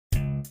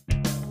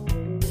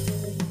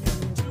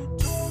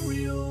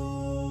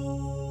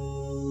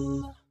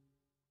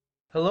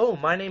Hello,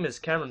 my name is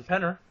Cameron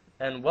Penner,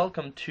 and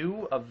welcome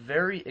to a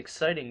very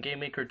exciting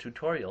GameMaker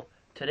tutorial.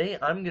 Today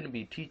I'm going to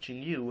be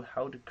teaching you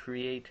how to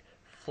create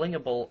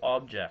flingable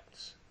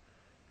objects.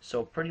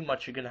 So pretty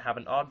much you're going to have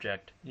an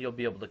object, you'll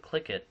be able to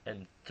click it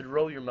and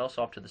throw your mouse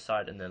off to the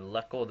side and then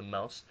let go of the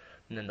mouse,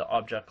 and then the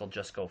object will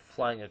just go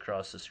flying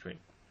across the screen.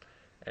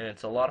 And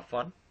it's a lot of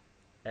fun,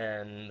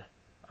 and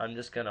I'm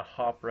just going to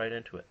hop right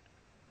into it.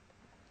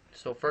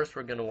 So first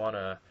we're going to want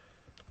a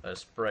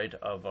sprite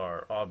of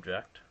our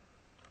object.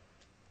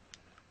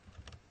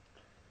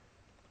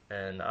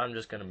 And I'm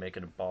just going to make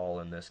it a ball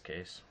in this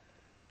case,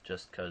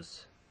 just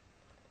because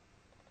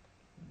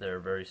they're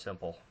very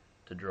simple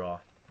to draw.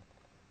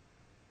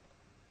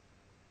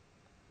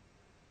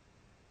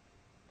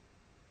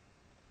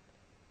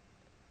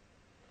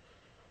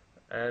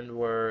 And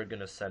we're going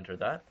to center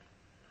that.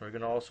 We're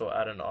going to also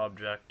add an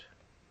object,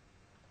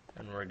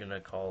 and we're going to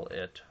call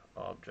it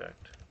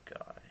object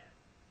guy.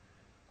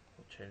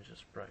 We'll change the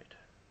sprite.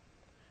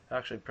 I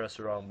actually pressed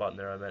the wrong button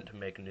there. I meant to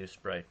make a new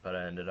sprite, but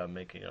I ended up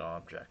making an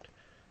object.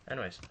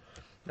 Anyways,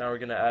 now we're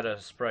going to add a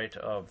sprite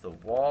of the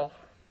wall.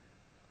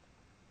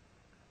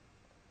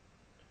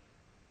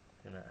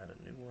 I'm going to add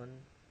a new one.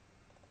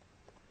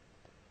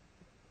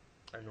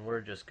 And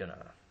we're just going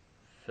to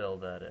fill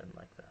that in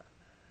like that.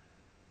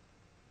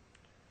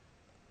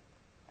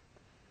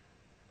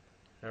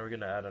 Now we're going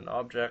to add an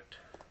object,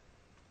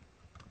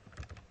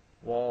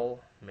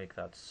 wall, make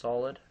that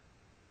solid.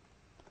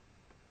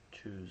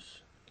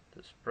 Choose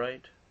the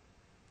sprite.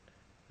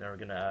 Now we're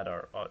going to add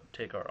our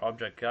take our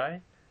object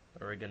guy.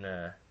 We're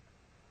gonna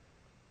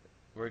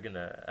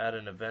add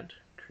an event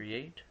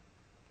create,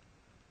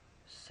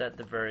 set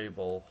the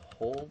variable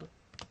hold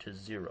to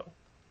 0.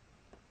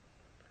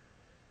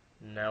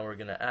 Now we're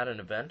gonna add an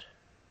event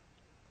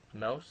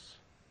mouse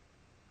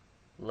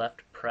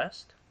left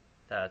pressed.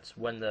 That's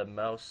when the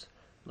mouse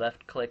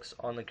left clicks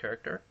on the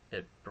character,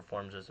 it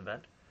performs this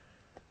event.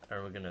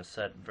 And we're gonna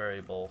set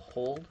variable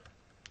hold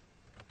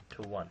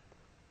to 1.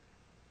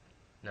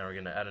 Now we're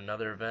gonna add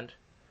another event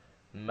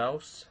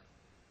mouse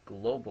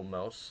global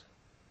mouse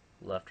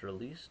left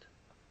released,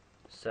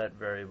 set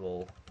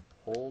variable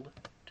hold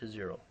to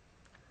 0.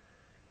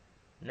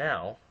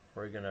 Now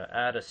we're going to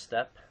add a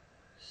step,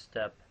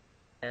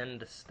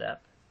 end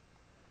step,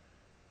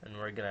 and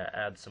we're going to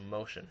add some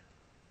motion.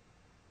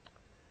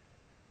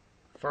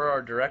 For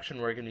our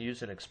direction we're going to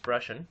use an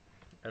expression,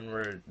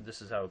 and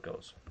this is how it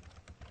goes.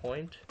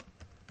 Point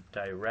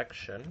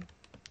direction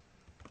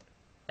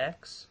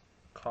x,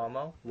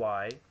 comma,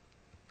 y,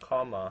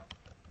 comma,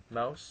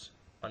 mouse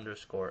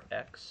underscore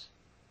x,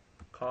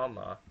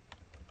 comma,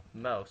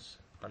 mouse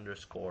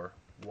underscore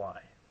y.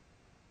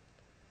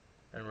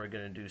 And we're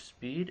going to do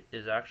speed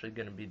is actually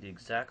going to be the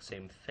exact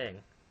same thing,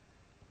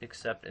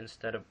 except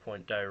instead of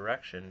point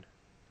direction,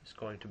 it's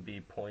going to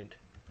be point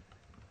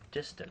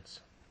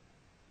distance.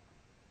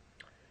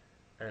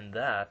 And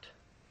that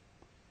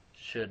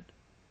should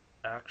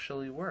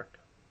actually work.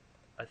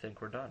 I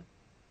think we're done.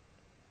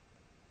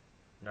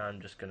 Now I'm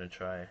just going to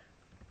try.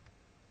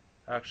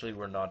 Actually,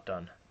 we're not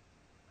done.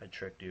 I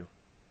tricked you.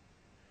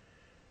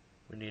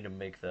 We need to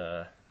make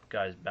the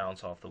guys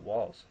bounce off the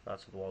walls.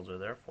 That's what the walls are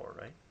there for,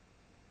 right?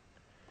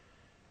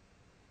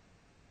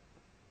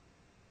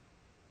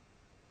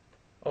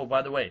 Oh,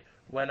 by the way,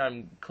 when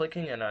I'm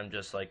clicking and I'm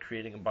just like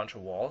creating a bunch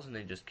of walls and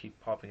they just keep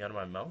popping out of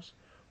my mouse,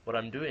 what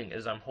I'm doing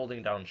is I'm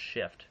holding down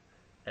shift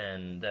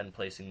and then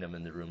placing them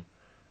in the room.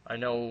 I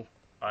know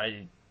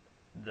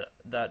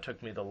that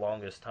took me the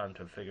longest time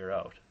to figure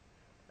out,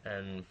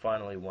 and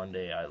finally one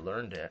day I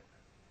learned it,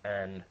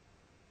 and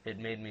it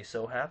made me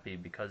so happy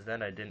because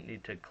then I didn't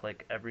need to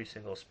click every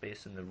single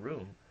space in the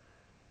room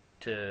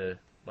to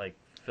like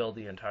fill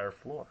the entire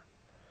floor.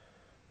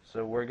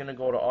 So we're going to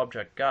go to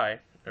object guy,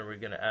 and we're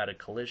going to add a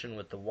collision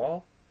with the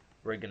wall.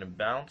 We're going to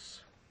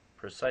bounce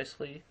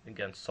precisely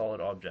against solid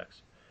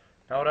objects.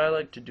 Now what I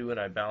like to do when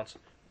I bounce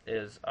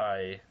is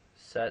I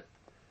set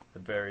the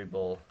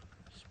variable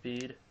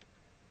speed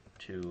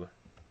to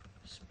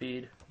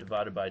speed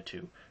divided by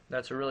 2.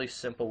 That's a really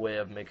simple way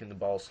of making the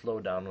ball slow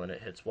down when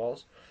it hits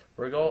walls.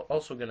 We're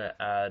also going to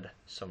add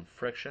some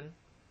friction,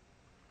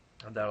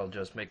 and that'll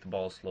just make the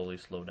ball slowly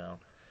slow down.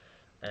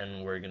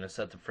 And we're going to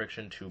set the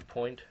friction to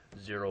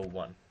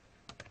 0.01.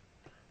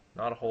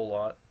 Not a whole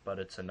lot, but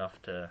it's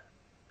enough to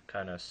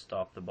kind of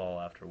stop the ball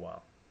after a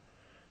while.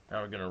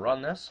 Now we're going to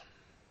run this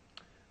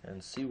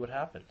and see what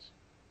happens.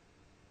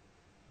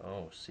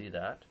 Oh, see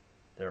that?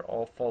 They're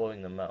all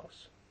following the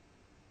mouse.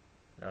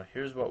 Now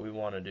here's what we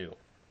want to do.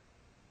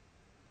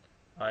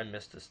 I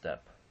missed a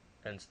step,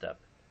 end step.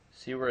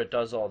 See where it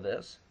does all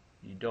this?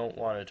 You don't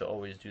want it to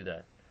always do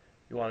that.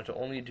 You want it to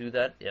only do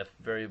that if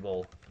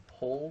variable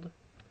hold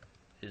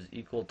is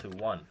equal to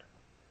 1.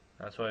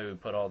 That's why we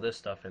put all this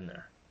stuff in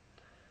there.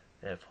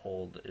 If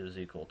hold is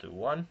equal to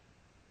 1,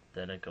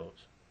 then it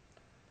goes.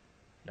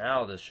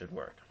 Now this should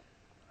work.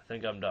 I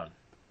think I'm done.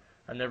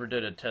 I never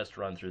did a test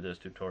run through this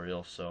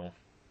tutorial, so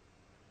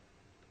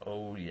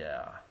oh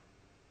yeah.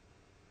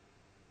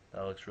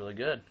 That looks really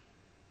good.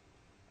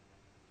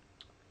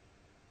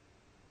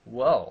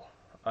 Well,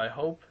 I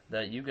hope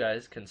that you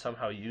guys can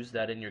somehow use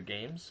that in your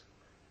games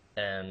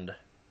and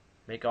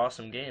make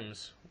awesome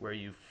games where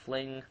you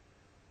fling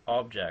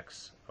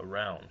objects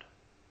around.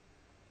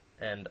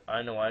 And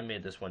I know I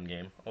made this one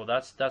game. Oh,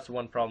 that's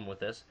one problem with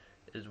this,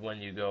 is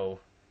when you go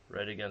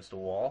right against a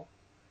wall,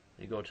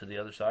 you go to the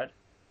other side,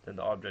 then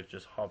the object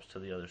just hops to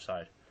the other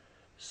side.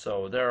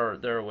 So there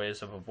are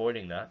ways of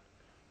avoiding that,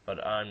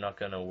 but I'm not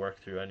going to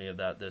work through any of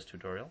that this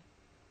tutorial.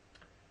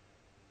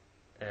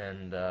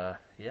 And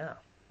yeah,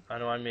 I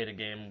know I made a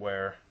game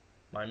where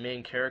my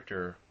main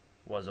character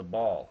was a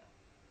ball,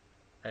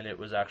 and it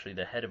was actually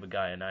the head of a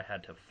guy, and I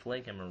had to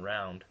fling him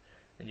around,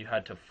 and you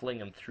had to fling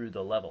him through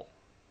the level.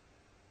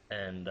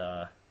 And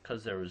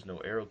because there was no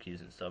arrow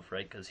keys and stuff,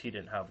 right? Because he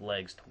didn't have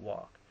legs to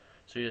walk,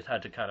 so you just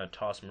had to kind of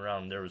toss him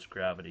around. There was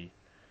gravity,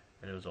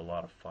 and it was a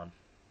lot of fun.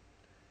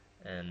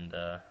 And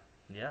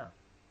yeah.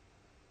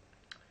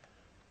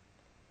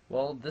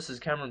 Well, this is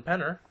Cameron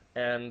Penner,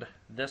 and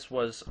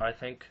I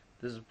think,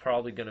 this is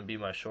probably going to be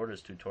my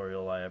shortest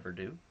tutorial I ever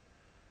do,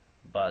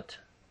 but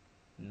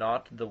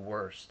not the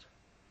worst.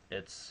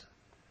 It's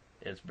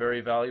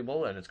very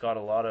valuable, and it's got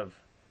a lot of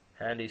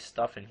handy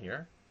stuff in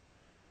here,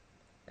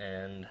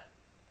 and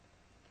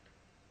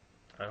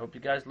I hope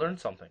you guys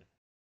learned something.